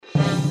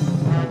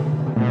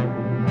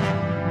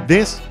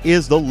This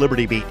is the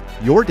Liberty Beat,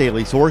 your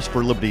daily source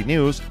for Liberty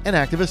news and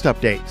activist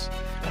updates.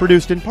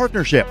 Produced in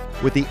partnership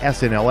with the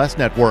SNLS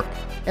Network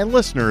and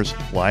listeners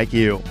like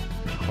you.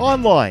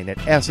 Online at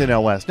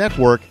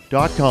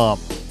snlsnetwork.com.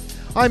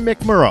 I'm Mick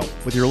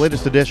Murrow with your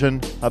latest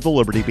edition of the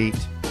Liberty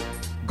Beat.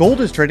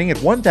 Gold is trading at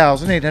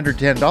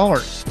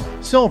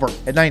 $1,810, silver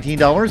at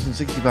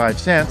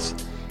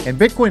 $19.65, and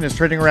Bitcoin is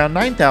trading around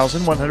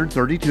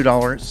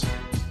 $9,132.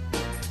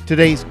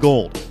 Today's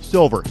gold,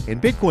 silver,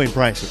 and Bitcoin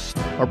prices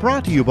are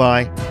brought to you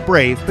by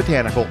Brave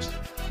Botanicals,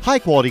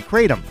 high-quality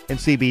kratom and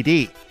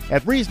CBD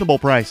at reasonable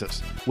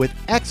prices with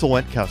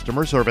excellent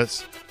customer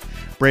service.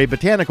 Brave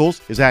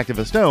Botanicals is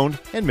activist-owned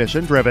and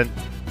mission-driven.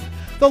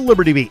 The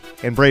Liberty Beat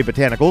and Brave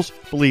Botanicals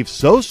believe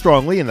so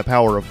strongly in the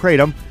power of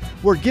kratom,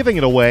 we're giving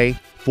it away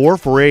for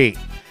free.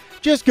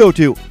 Just go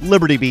to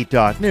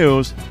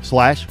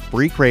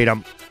libertybeat.news/free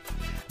kratom.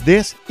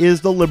 This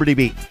is the Liberty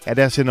Beat at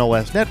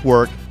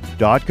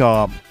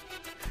snlsnetwork.com.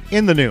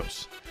 In the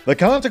news, the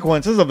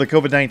consequences of the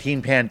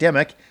COVID-19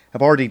 pandemic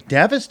have already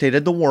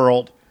devastated the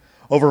world.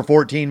 Over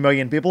 14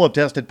 million people have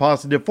tested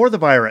positive for the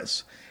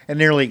virus, and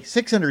nearly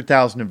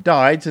 600,000 have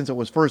died since it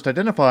was first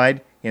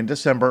identified in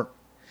December.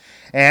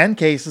 And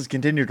cases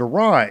continue to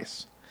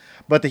rise.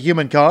 But the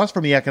human cost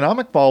from the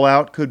economic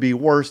fallout could be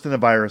worse than the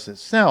virus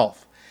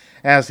itself,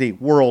 as the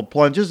world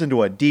plunges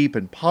into a deep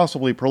and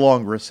possibly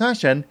prolonged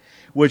recession,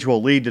 which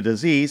will lead to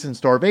disease and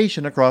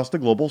starvation across the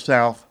global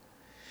south.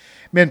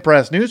 Mint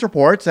Press News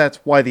reports that's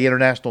why the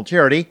international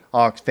charity,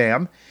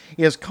 Oxfam,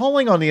 is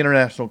calling on the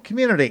international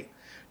community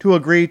to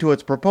agree to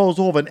its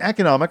proposal of an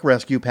economic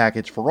rescue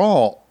package for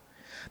all.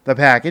 The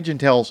package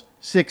entails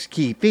 6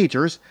 key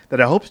features that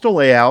it hopes to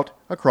lay out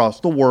across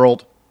the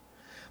world.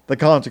 The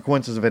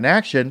consequences of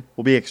inaction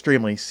will be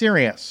extremely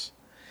serious.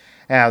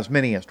 As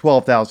many as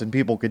 12,000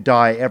 people could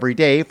die every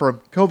day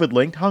from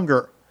COVID-linked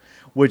hunger,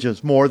 which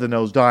is more than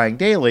those dying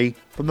daily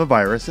from the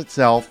virus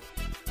itself.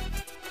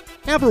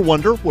 Ever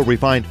wonder where we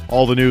find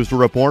all the news to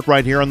report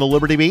right here on the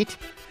Liberty Beat?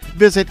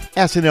 Visit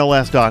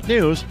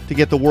snls.news to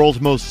get the world's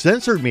most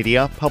censored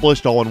media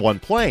published all in one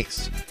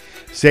place.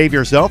 Save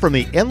yourself from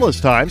the endless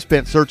time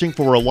spent searching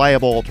for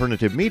reliable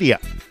alternative media.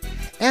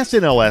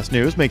 SNLS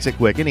News makes it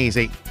quick and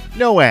easy.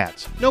 No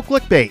ads, no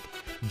clickbait,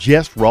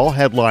 just raw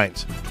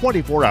headlines,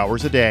 24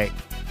 hours a day.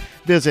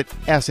 Visit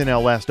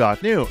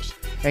snls.news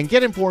and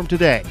get informed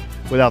today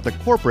without the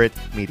corporate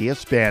media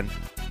spin.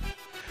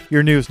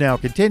 Your news now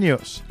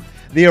continues.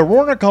 The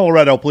Aurora,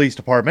 Colorado Police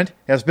Department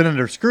has been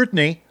under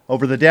scrutiny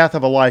over the death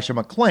of Elisha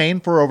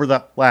McClain for over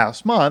the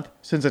last month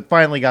since it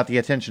finally got the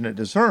attention it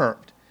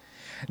deserved.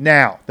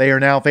 They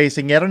are now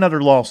facing yet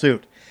another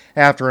lawsuit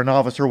after an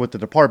officer with the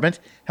department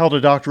held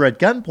a doctor at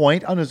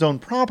gunpoint on his own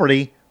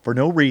property for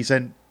no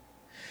reason.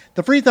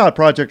 The Free Thought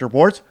Project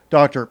reports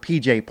Dr.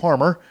 P.J.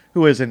 Palmer,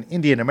 who is an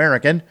Indian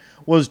American,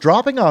 was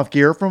dropping off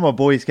gear from a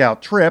Boy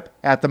Scout trip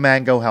at the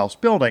Mango House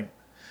building,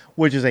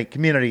 which is a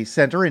community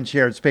center and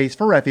shared space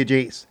for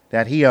refugees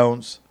that he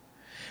owns.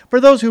 For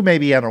those who may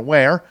be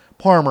unaware,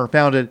 Palmer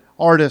founded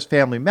Artist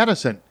Family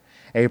Medicine,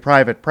 a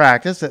private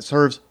practice that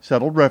serves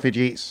settled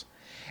refugees,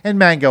 and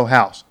Mango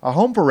House, a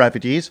home for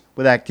refugees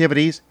with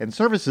activities and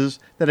services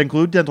that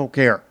include dental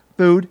care,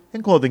 food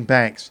and clothing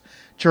banks,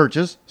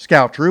 churches,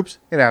 scout troops,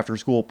 and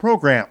after-school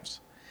programs.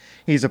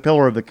 He's a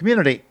pillar of the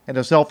community and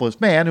a selfless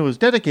man who has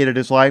dedicated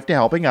his life to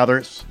helping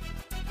others.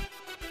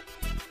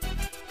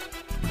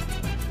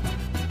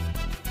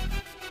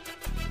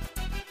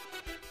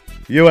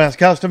 U.S.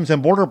 Customs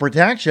and Border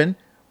Protection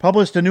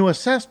published a new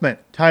assessment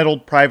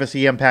titled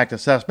Privacy Impact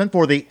Assessment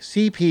for the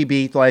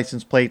CPB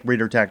license plate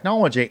reader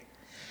technology,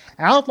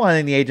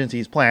 outlining the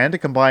agency's plan to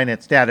combine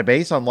its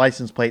database on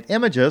license plate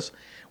images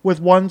with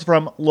ones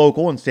from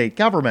local and state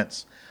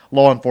governments,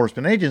 law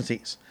enforcement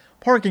agencies,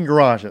 parking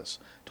garages,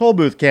 toll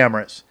booth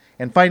cameras,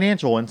 and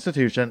financial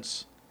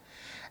institutions.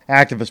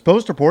 Activist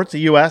Post reports the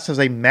U.S. has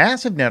a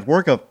massive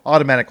network of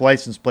automatic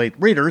license plate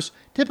readers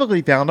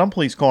typically found on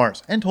police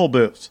cars and toll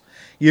booths,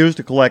 used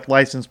to collect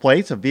license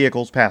plates of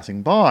vehicles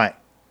passing by.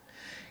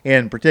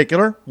 In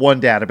particular, one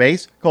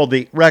database, called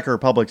the Wrecker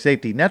Public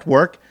Safety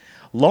Network,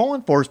 law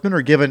enforcement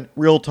are given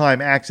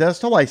real-time access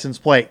to license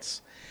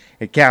plates.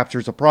 It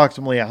captures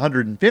approximately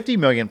 150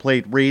 million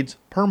plate reads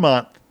per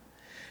month.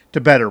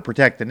 To better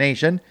protect the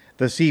nation,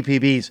 the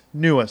CPB's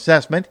new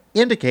assessment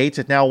indicates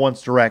it now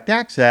wants direct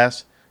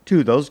access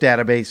to those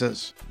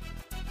databases.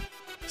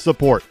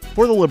 Support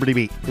for the Liberty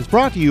Beat is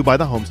brought to you by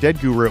the Homestead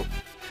Guru.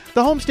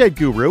 The Homestead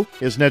Guru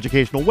is an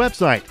educational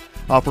website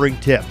offering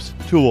tips,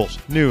 tools,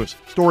 news,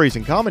 stories,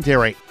 and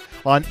commentary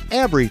on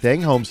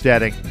everything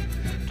homesteading.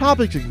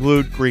 Topics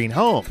include green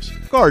homes,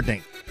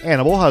 gardening,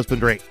 animal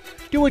husbandry,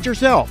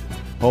 do-it-yourself,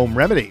 home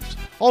remedies,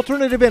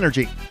 alternative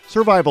energy,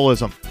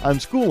 survivalism,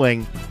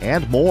 unschooling,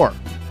 and more.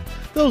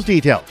 Those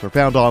details are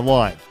found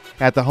online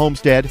at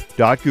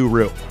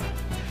thehomestead.guru.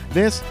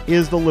 This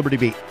is the Liberty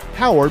Beat,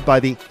 powered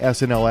by the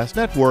SNLS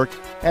Network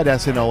at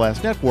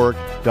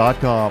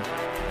snlsnetwork.com.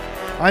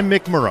 I'm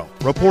Mick Murrow,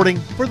 reporting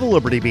for the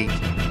Liberty Beat,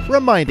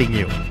 reminding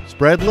you,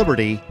 spread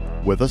liberty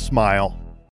with a smile.